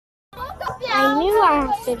I knew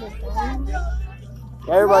I should have done.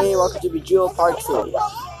 Hey everybody, welcome to Bejeweled Part 2.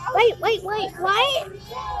 Wait.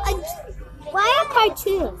 Why a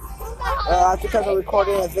cartoon? That's because I'm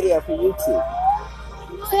recording a video for YouTube.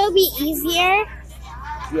 So it'll be easier?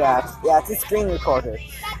 Yeah, it's a screen recorder.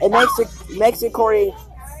 It makes recording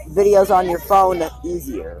videos on your phone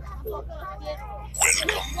easier.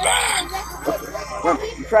 Okay,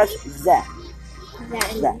 you press Z.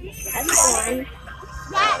 That's one.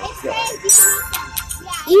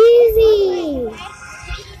 Easy.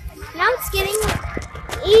 Now it's getting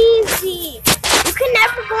easy. You can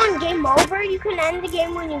never go on game over. You can end the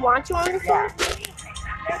game when you want to on the phone.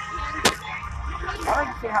 I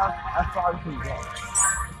like to see how far we can get.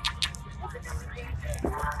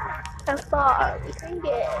 How far we can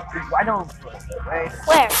get. I don't.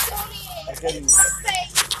 Where? I didn't.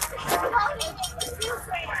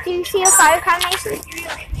 Do you see a fire combination?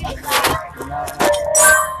 No.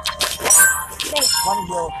 One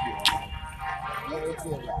girl here.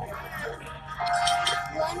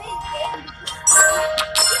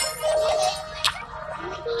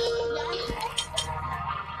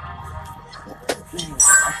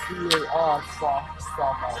 I see you soft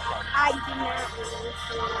I do not really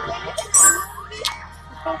see.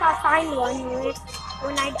 I think I'll find one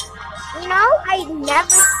when I never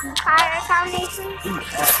see fire combinations.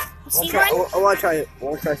 See one? I want to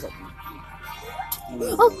try something.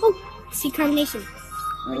 Oh, see combination.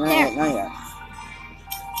 Not yet.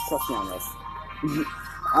 Trust me on this.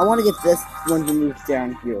 I want to get this one to move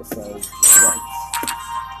down here, so right.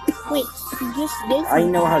 Wait, you just did. I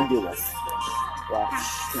know how to do this. Watch.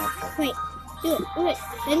 Wait, do it.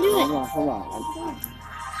 Then do it. Hold on.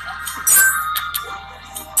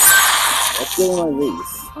 Let's get one of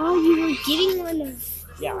these. Oh, you were getting one of.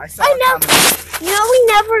 Yeah, I saw it coming. We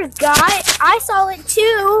never got. I saw it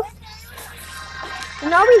too. We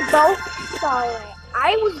both saw it.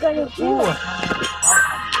 I was gonna do it.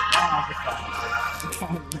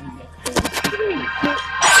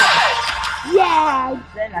 Yeah.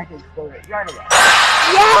 Then I can go right away.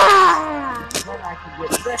 Yeah. Then I can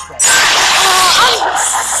get this way.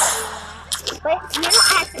 But you don't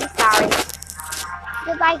have to be sorry.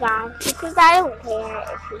 Goodbye, God. Because I don't care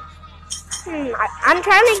if you. I'm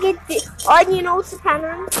trying to get the what's the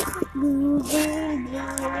pattern? Blue, green,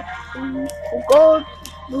 blue, gold,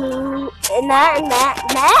 blue, and that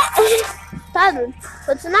pattern.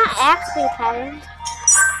 But it's not actually a pattern.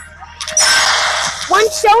 One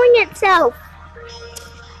showing itself.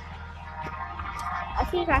 I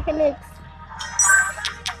think I can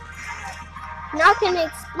now can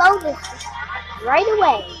explode this right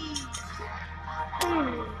away.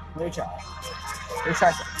 Retry.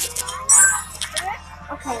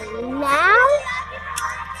 Okay, now.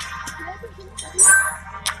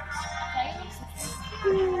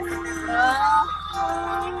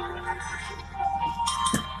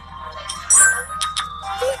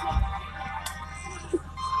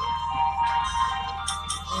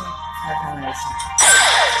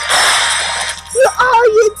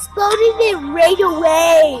 You exploded it right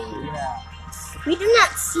away. Yeah. We did not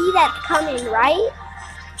see that coming, right?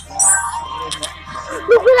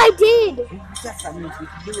 Look what I did. Yes, that means we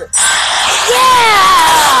can do it.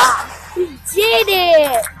 Yeah! We did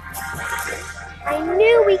it. I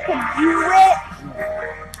knew we could do it.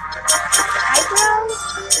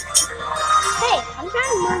 Hey, I'm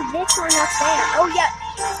trying to move this one up there. Oh, yeah.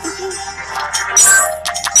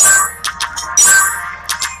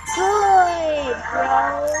 Good, bro.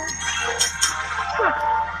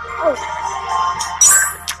 Oh.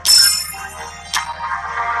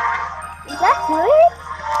 Is that good?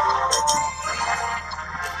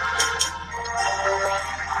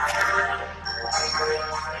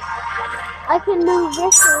 I can move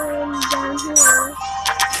this one down here.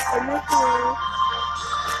 And this one.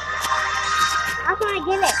 How can I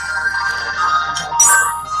get it?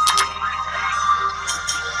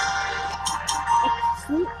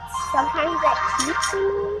 Sometimes that keeps me.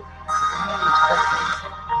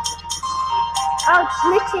 Oh, it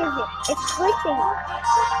glitches it. It's glitching.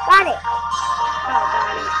 Got it. Oh,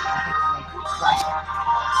 got it.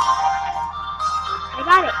 I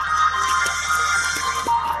got it.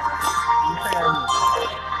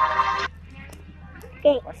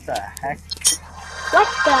 Okay. What the heck? What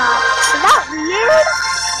the? Is that weird?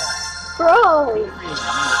 Bro.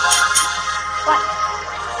 What?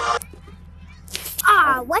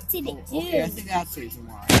 What did it do? Okay, I think that's the reason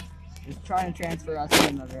why. It's trying to transfer us to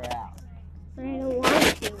another house. But I don't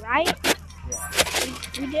want to, right? Yeah.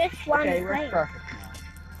 We just want to play. We're perfect now.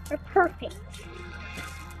 We're perfect.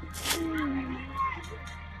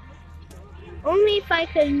 Only if I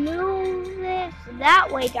could move this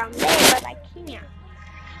that way down there, but I can't.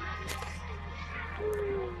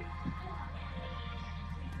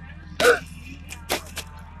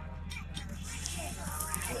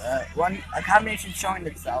 A combination showing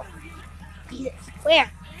itself.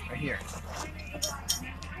 Where? Right here. It's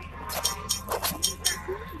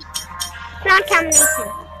not a combination.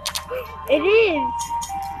 It is.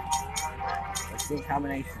 Let's see a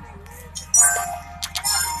combination.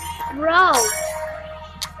 Bro.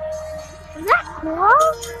 Is that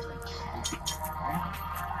cool?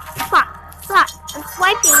 Fuck. I'm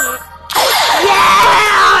swiping it.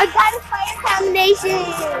 Yeah! I got a fire combination!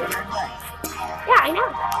 Yeah, I know.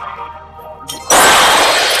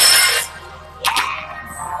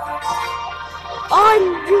 Oh, I'm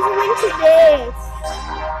just into this.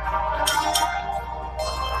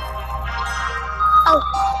 Oh.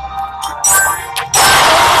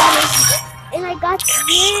 And I got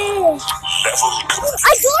this.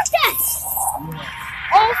 I got this!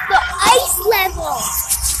 Off the ice level!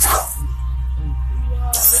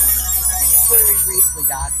 Where we recently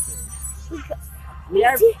got to. We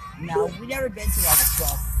never been to level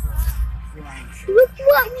 12 before. Look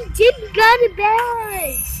what we did, got a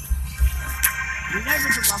badge! We never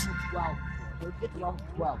been to level 12 before. Let's get to level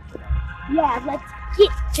 12 today. Yeah, let's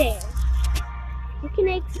get there. We can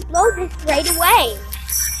explode this right away.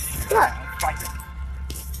 Look.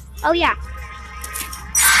 Oh yeah.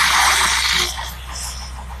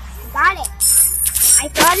 Got it. I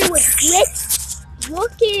thought it would glitch.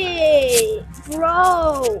 Look it,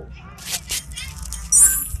 bro.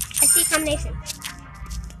 I see combination.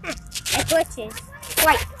 It glitches.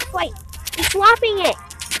 Swipe. I'm swapping it.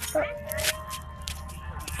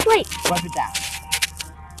 Swipe. Swipe it down.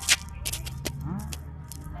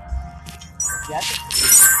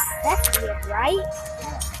 That's weird, right?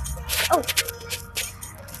 Yeah. Oh.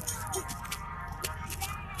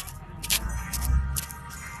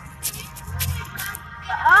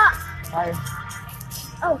 Try,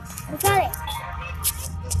 Oh, I got it.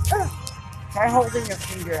 try holding your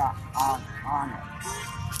finger on it.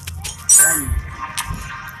 Then,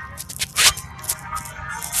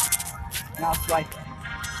 now swipe it.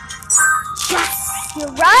 Yes,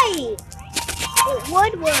 you're right. It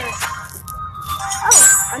would work.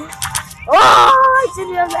 I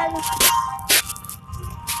should have done that.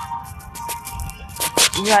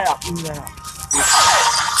 You got up.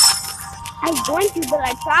 I was going to, but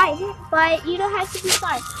I tried. But you don't have to be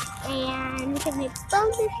smart. And we can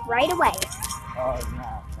explode this right away. Oh,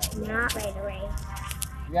 no. Not right away.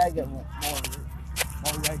 You gotta get more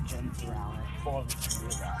red gems around it before we can do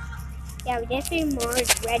that. Yeah, we definitely need more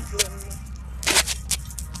red gems.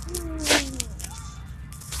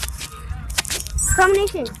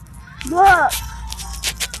 Combination. Look.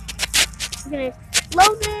 We're gonna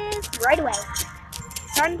explode this right away.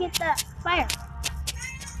 Trying to get the fire.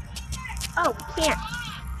 Oh, we can't.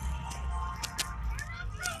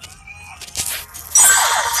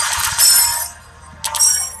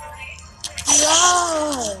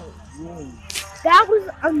 Whoa. That was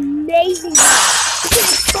amazing. We can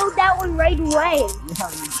explode that one right away. Yeah,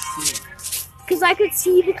 we see it. Because I could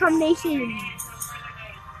see the combination.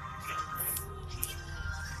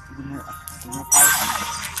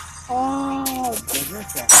 Oh.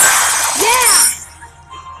 Yeah!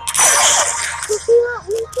 Look what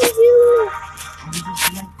we can do.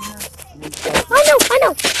 I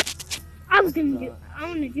know. I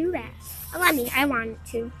want to do that. I wanted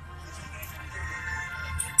to.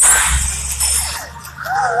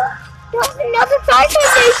 There's another fire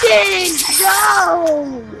combination! No!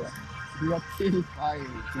 We got 2 fire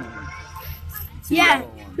gems. Yeah,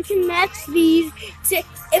 we can match these.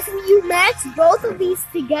 If you match both of these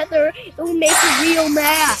together, it will make a real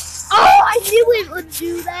match. Oh, I knew it would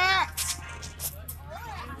do that.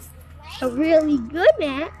 A really good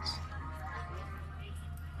match.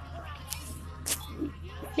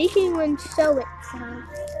 Making one show it.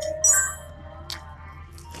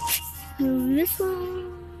 So this one.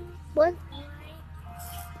 What?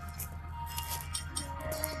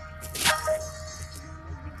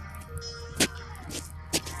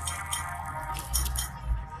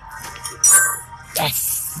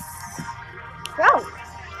 Yes! Go!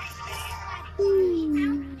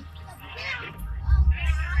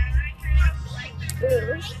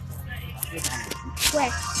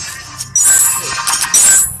 Where?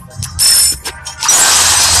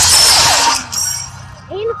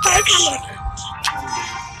 In the fire combination.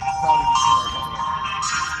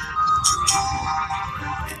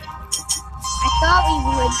 I thought we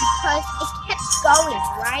would because it kept going,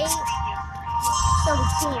 right? So we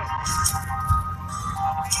can't.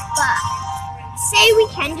 But say we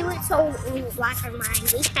can do it, so we block our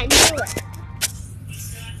mind. We can do it.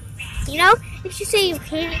 You know, if you say you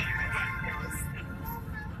can't,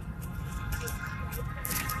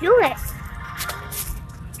 do it.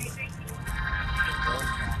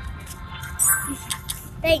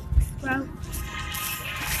 Thanks, bro.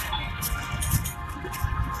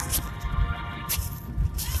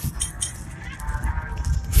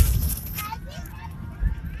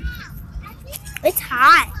 It's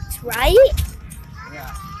hot, right?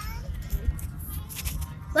 Yeah.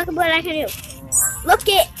 Look at what I can do. Look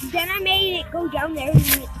it. Then I made it go down there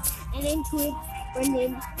and into it when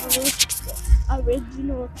the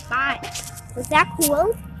original spot. Was that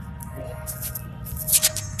cool?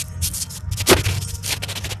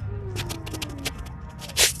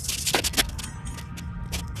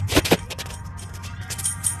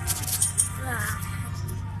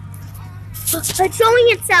 It's showing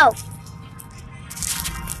itself.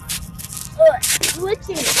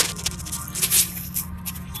 Glitching.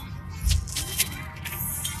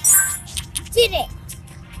 Did it?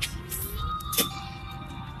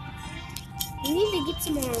 We need to get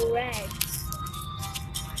some more reds.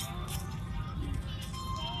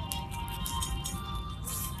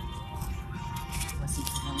 Let's see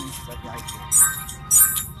someone stuck right here.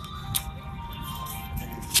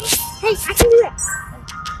 Hey, I can do it.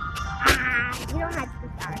 You don't have to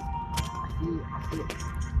start. I see it.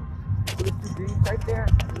 See the two greens right there?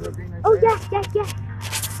 The little green right Oh, there? yeah.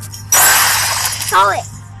 Saw it.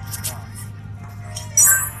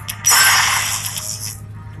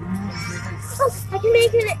 Oh, I can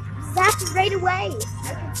make it zap right away.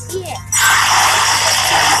 I can see it.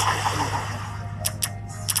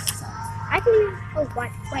 I can. Oh,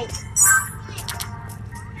 what? Wait.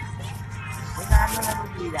 I'm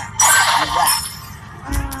gonna do that.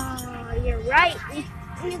 Oh, you're right.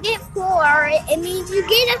 When you get 4, it means you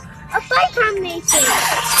get a 5 combination.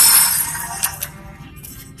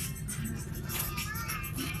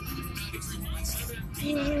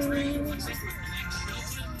 Okay.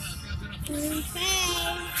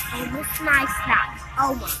 Almost my stop.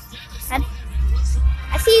 Almost. I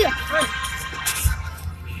see you.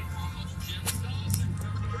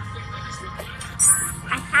 I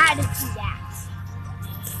had to do that.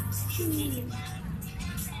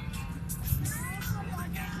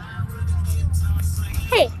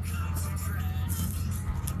 Hey.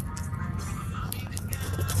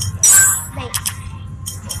 Thanks.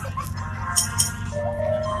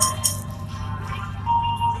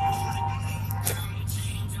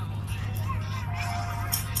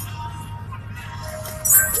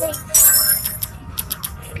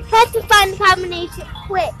 Have to find the combination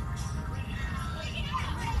quick.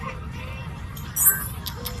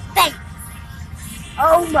 Thanks.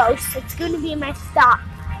 Almost. It's going to be my stop.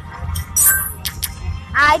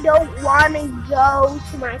 I don't want to go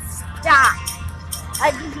to my stop.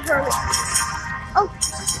 I just heard it. Oh,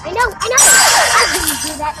 I know. I didn't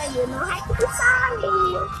do that, but you know I have to be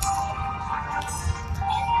sorry.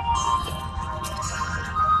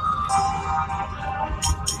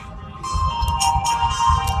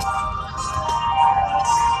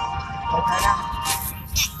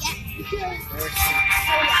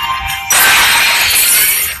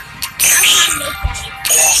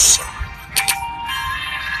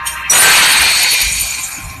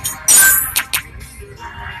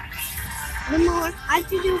 One more. I have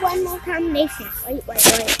to do one more combination. Wait.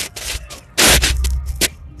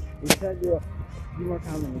 You said do a few more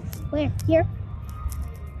combinations. Where? Here?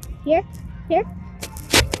 Where?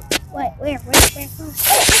 Oh, I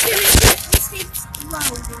can make it slow,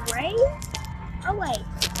 right? Oh, wait.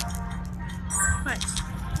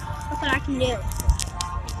 Look what I can do.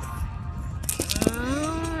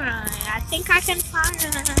 Alright, I think I can find it.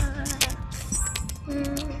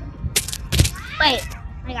 Wait,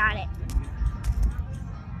 I got it.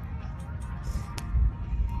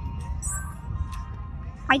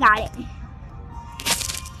 I got it.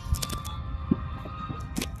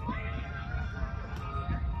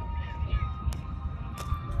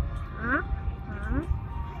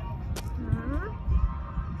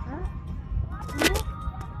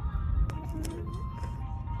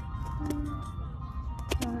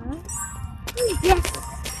 Yes,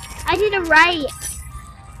 I did it right.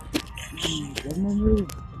 One more move.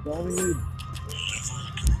 That's all we need.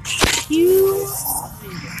 You.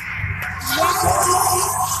 Yes.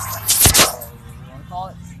 You want to call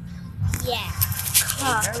it? Yeah.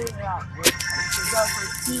 Hurry it up. There's our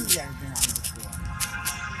first team that has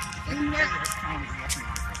been on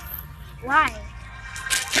before. Why?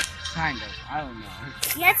 Kind of. I don't know.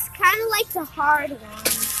 Yeah, it's kind of like the hard one,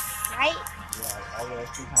 right? Yeah, all the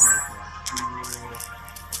rest of the combinations.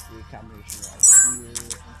 see a combination right here.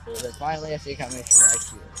 And then finally I see a combination right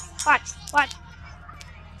here. Watch, watch.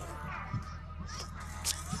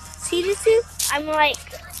 See this two? I'm like,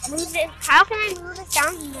 move it. How can I move it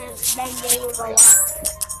down and then they will go up?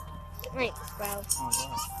 Thanks, bro. Oh, wow.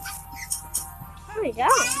 There we go.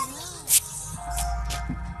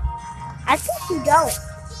 I think you don't.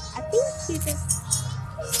 I think you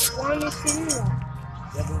just wanted to do that.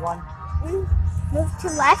 The other one? Move to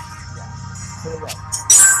left. Yeah. To the left.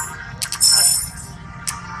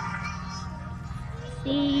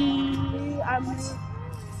 See,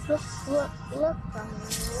 look.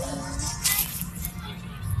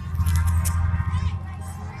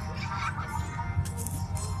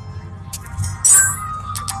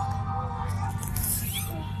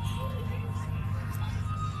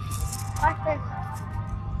 Watch this.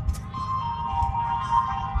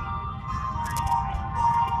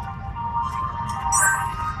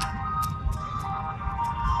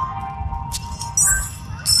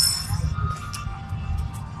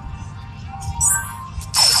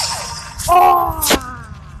 Oh,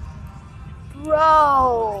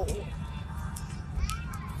 bro.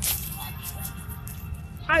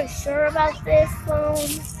 Are you sure about this phone?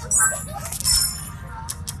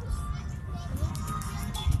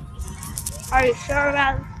 Are you sure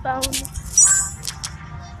about this phone?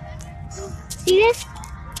 See this?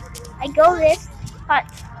 I go this, but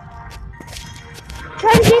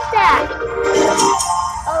try to get that.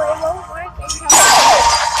 Oh, it won't work until.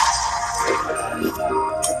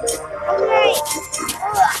 Okay.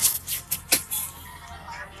 Ugh.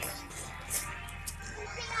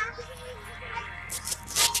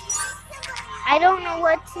 I don't know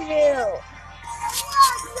what to do.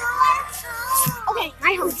 Okay,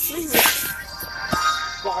 my home. Sorry.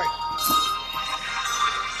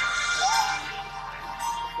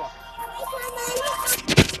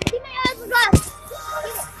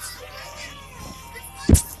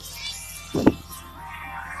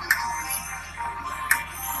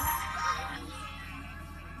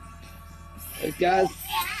 Hey guys,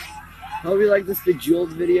 hope you like this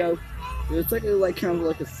Bejeweled video. It's like kind of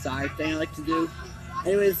like a side thing I like to do.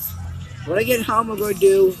 Anyways, when I get home, I'm going to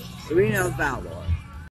do Arena of Valor.